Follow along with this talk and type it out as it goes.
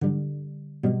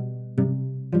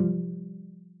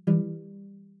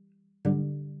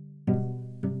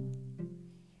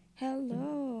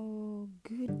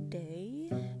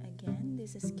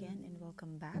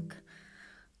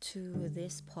to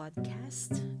this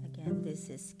podcast. Again, this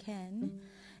is Ken,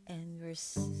 and you're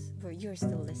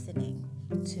still listening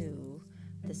to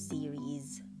the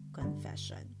series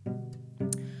Confession.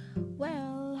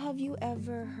 Well, have you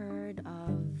ever heard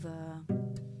of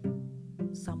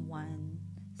someone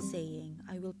saying,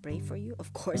 I will pray for you?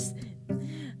 Of course,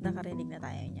 nakarinig na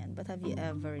tayo niyan. But have you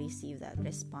ever received that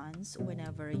response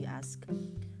whenever you ask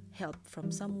help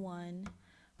from someone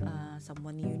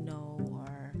you know,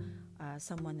 or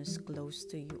someone who's close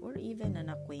to you, or even an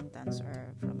acquaintance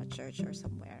or from a church or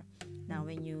somewhere? Now,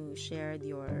 when you shared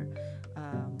your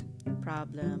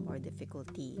problem or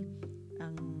difficulty,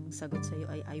 ang sagot sa'yo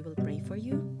ay, I will pray for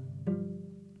you.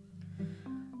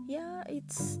 Yeah,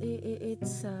 it's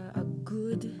a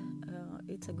good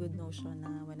notion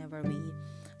na whenever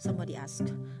somebody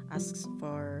asks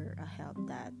for a help,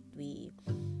 that we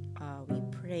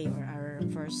pray, or our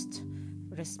first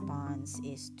response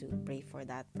is to pray for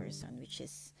that person, which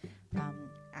is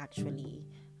actually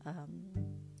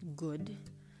good.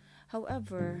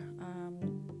 However,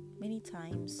 many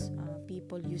times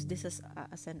people use this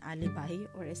as an alibi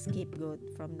or a scapegoat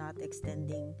from not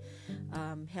extending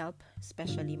help,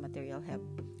 especially material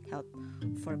help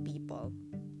for people.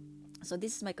 So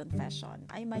this is my confession.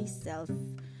 I myself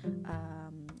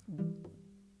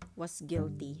was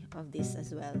guilty of this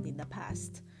as well in the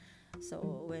past.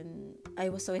 So when I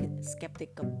was so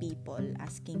skeptic of people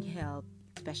asking help,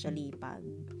 especially pag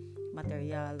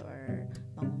material or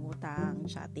mangungutang,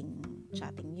 chatting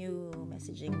you,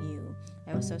 messaging you,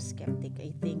 I was so skeptic.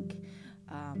 I think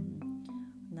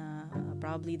na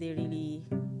probably they really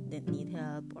didn't need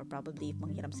help, or probably if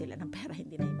manghiram sila ng pera,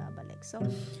 hindi na ibabalik. So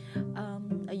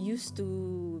I used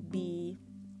to be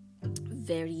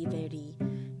very, very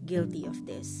guilty of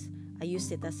this. I used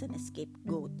it as an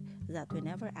scapegoat, that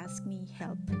whenever ask me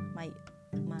help, my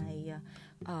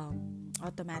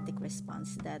automatic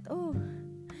response that, oh,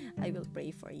 I will pray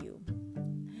for you.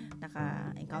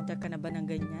 Naka-encounter ka na ba ng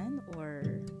ganyan?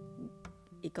 Or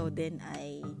ikaw din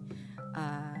ay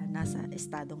nasa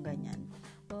estadong ganyan?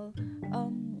 Well,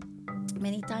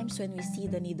 many times when we see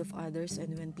the need of others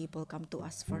and when people come to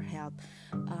us for help,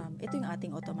 ito yung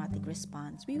ating automatic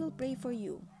response. We will pray for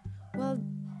you. Well,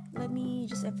 let me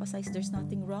just emphasize, there's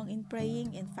nothing wrong in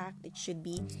praying. In fact, it should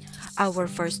be our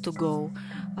first go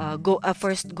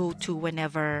to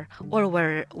whenever or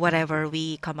whatever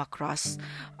we come across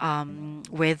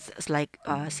with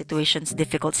situations,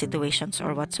 difficult situations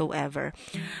or whatsoever.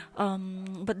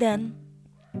 But then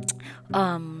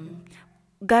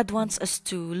God wants us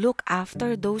to look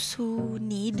after those who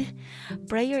need.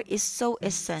 Prayer is so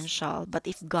essential, but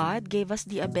if God gave us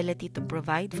the ability to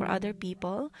provide for other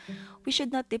people, we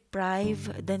should not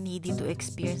deprive the needy to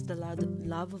experience the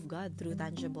love of God through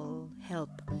tangible help.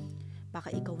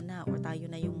 Baka ikaw na or tayo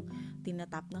na yung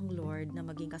tinatap ng Lord na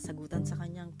maging kasagutan sa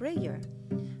kanyang prayer.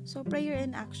 So prayer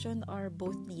and action are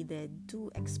both needed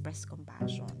to express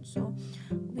compassion. So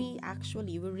we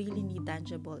really need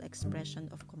tangible expression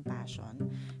of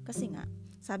compassion. Kasi nga,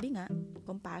 sabi nga,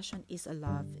 compassion is a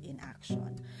love in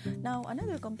action. Now,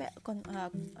 another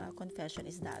confession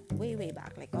is that way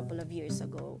back, like a couple of years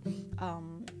ago,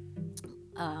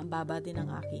 ang baba din ng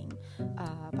aking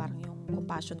parang yung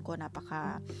compassion ko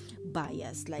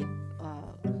napaka-biased, like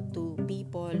to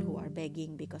people who are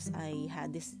begging, because I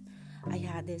had this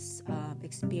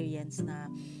experience na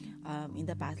in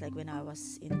the past, like when I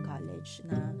was in college,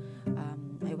 na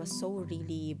I was so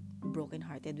really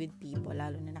broken-hearted with people,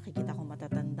 lalo na nakikita ko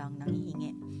matatandang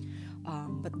nanghihingi.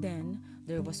 But then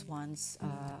there was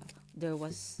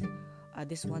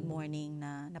this one morning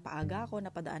na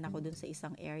napadaan ako dun sa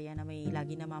isang area na may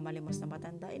lagi namamalimos na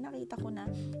matanda. Nakita ko na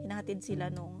hinahatid sila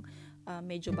nung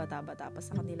medyo bata-bata pa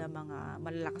sa kanila, mga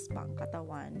malalakas pa ang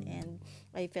katawan, and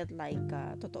I felt like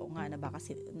totoo nga na baka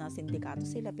na sindikato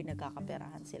sila,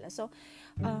 pinagkakaperahan sila. So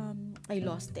I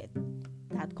lost it,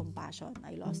 that compassion,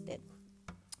 I lost it.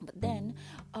 But then,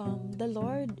 the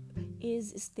Lord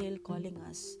is still calling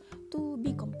us to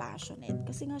be compassionate.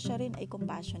 Kasi nga siya rin ay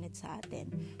compassionate sa atin.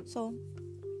 So,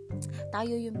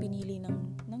 tayo yung pinili ng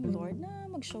Lord na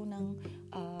mag-show ng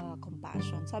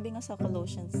compassion. Sabi nga sa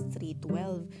Colossians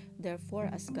 3:12, therefore,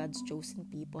 as God's chosen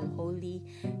people, holy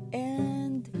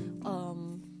and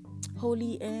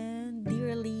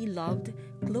dearly loved,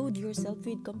 clothe yourself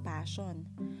with compassion.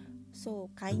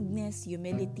 So, kindness,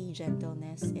 humility,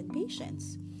 gentleness, and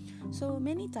patience. So,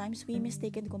 many times we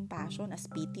mistaken compassion as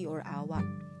pity or awa.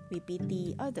 We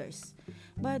pity others.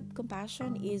 But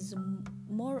compassion is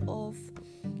more of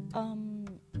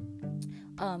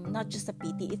not just a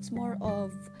pity, it's more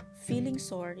of feeling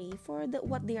sorry for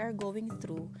what they are going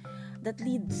through, that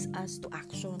leads us to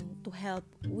action, to help.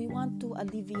 We want to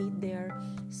alleviate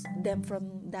them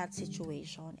from that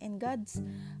situation. And God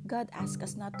asks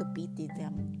us not to pity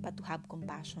them, but to have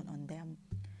compassion on them.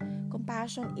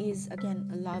 Compassion is, again,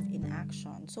 love in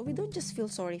action. So we don't just feel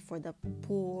sorry for the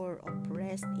poor,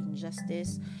 oppressed,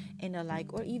 injustice, and the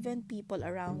like, or even people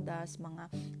around us, mga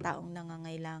taong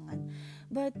nangangailangan.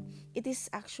 But it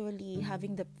is actually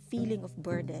having the feeling of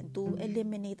burden to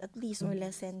eliminate at least or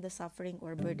lessen the suffering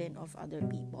or burden of other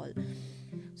people.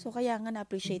 So kaya nga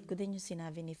na-appreciate ko din yung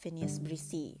sinabi ni Phineas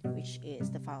Bresee, which is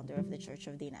the founder of the Church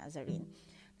of the Nazarene.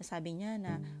 Sabi niya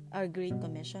na our Great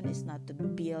Commission is not to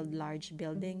build large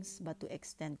buildings but to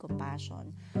extend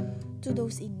compassion to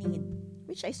those in need,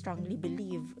 which I strongly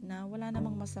believe na wala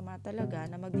namang masama talaga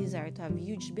na mag-desire to have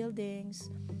huge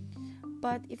buildings,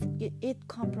 but if it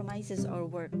compromises our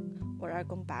work or our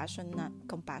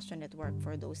compassionate work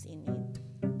for those in need,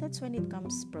 that's when it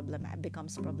becomes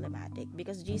problematic,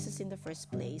 because Jesus in the first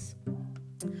place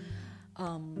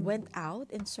went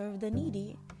out and served the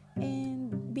needy.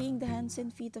 And being the hands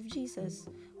and feet of Jesus,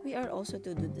 we are also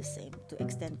to do the same, to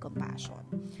extend compassion.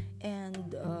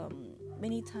 And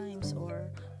many times, or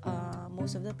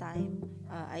most of the time,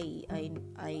 I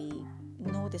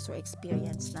notice or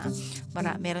experience na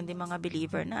meron din mga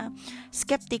believer na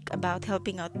skeptic about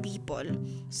helping out people.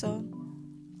 So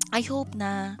I hope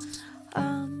na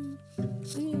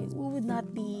we would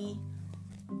not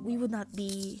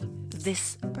be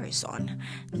this person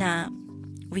na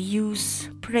we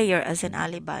use prayer as an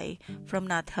alibi from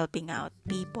not helping out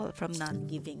people, from not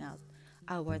giving out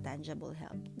our tangible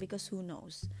help. Because who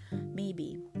knows,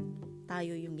 maybe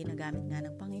tayo yung ginagamit nga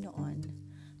ng Panginoon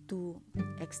to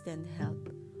extend help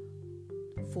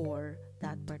for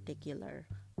that particular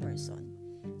person.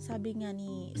 Sabi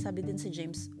din sa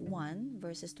James 1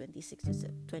 verses 26 to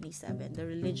 27, the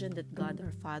religion that God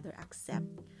our Father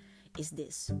accepts is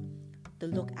this: to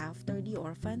look after the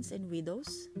orphans and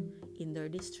widows in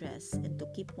their distress, and to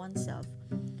keep oneself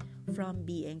from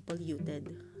being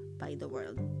polluted by the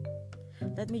world.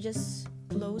 Let me just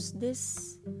close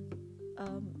this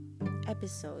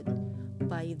episode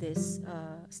by this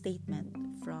statement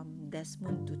from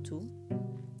Desmond Tutu,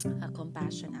 a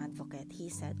compassion advocate. He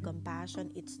said,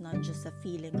 compassion, it's not just a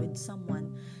feeling with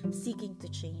someone seeking to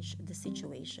change the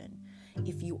situation.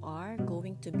 If you are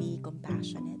going to be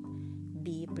compassionate,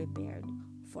 be prepared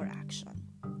for action.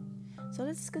 So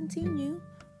let's continue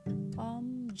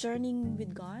journeying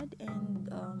with God and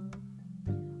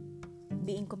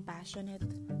being compassionate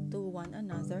to one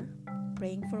another,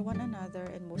 praying for one another,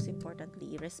 and most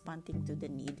importantly, responding to the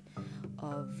need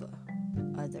of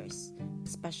others,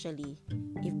 especially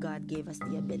if God gave us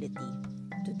the ability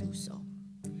to do so.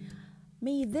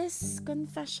 May this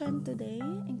confession today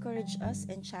encourage us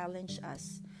and challenge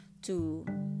us to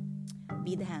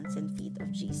be the hands and feet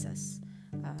of Jesus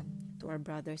to our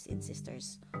brothers and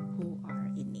sisters who are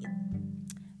in need.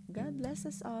 God bless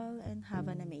us all and have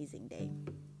an amazing day.